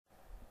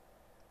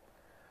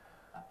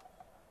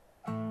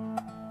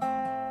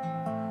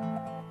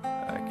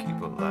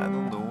light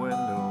on the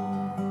window.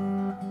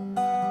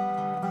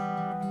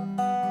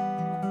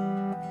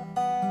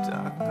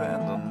 Dark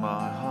band on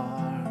my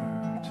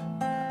heart.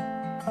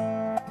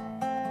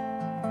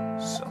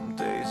 Some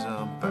days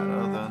are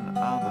better than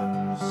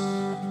others.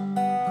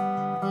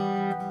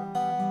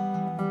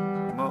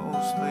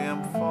 Mostly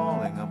I'm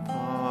falling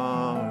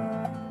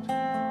apart.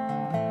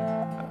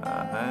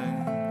 I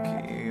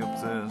keep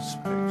this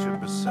picture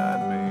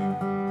beside me.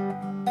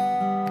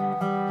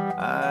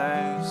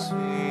 I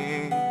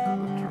see the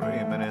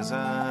dream in his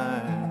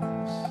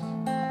eyes.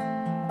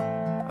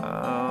 I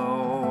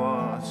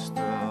watch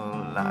the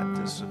light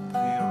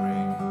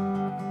disappearing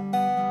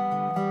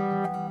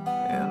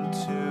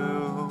into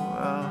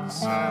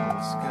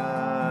unsettled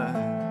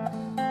skies.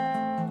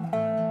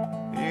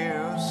 You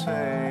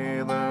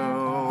say the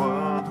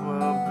world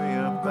will be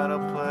a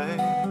better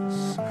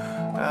place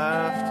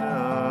after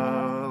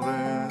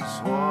this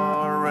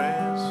war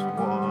is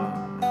won.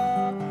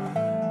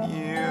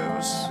 You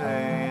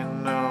say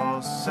no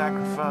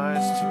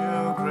sacrifice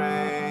too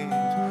great,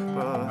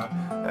 but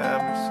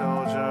every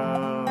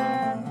soldier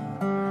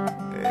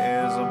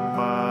is a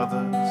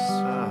mother's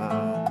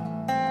son.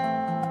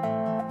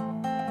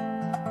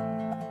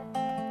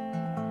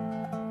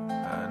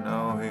 I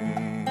know he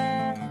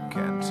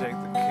can't take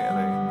the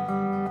killing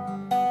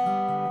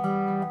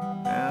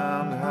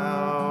and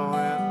how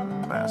it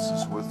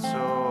messes with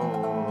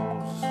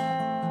souls.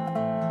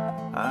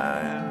 I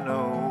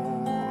know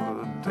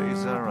the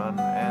days are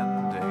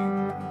unending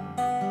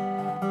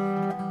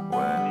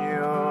when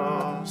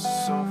you're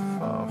so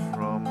far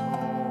from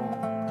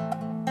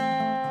home.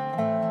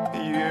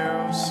 You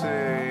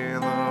say the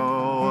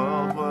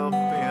world will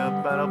be a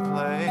better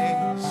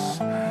place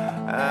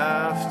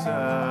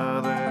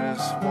after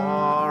this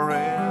war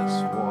is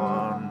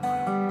won.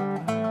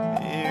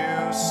 You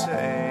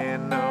say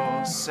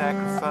no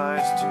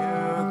sacrifice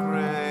too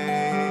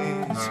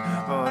great,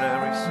 but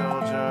every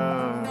soldier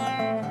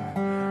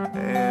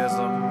is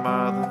a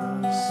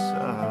mother's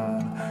son.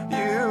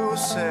 You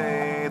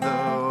say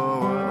the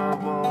world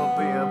will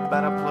be a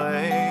better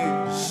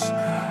place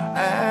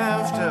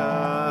after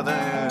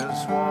this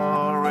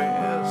war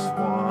is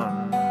won.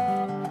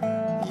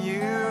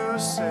 You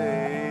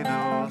say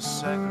no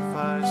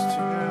sacrifice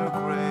too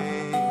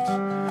great,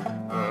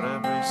 but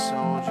every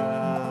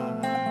soldier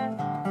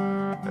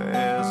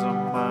is a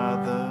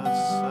mother's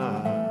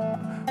son.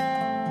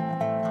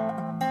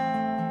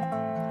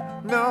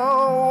 No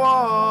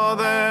war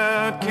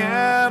that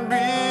can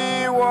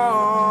be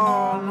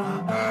won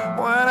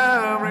when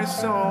every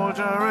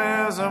soldier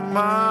is a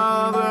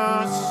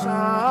mother's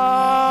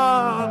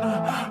son.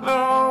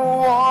 No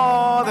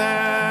war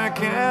that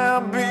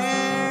can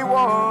be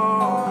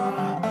won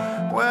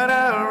when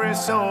every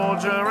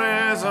soldier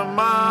is a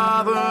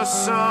mother's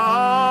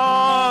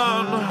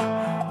son.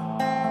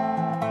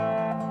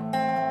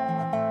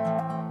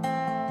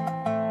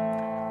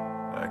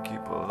 I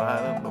keep a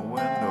light in the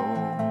window.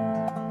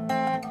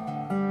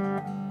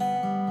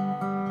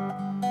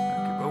 I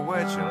keep a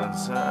vigilant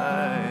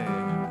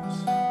eyes.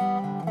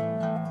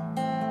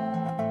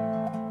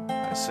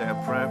 I say a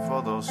prayer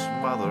for those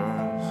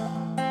mothers.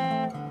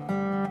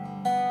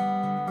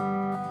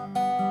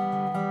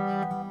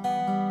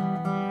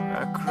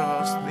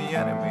 Across the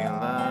enemy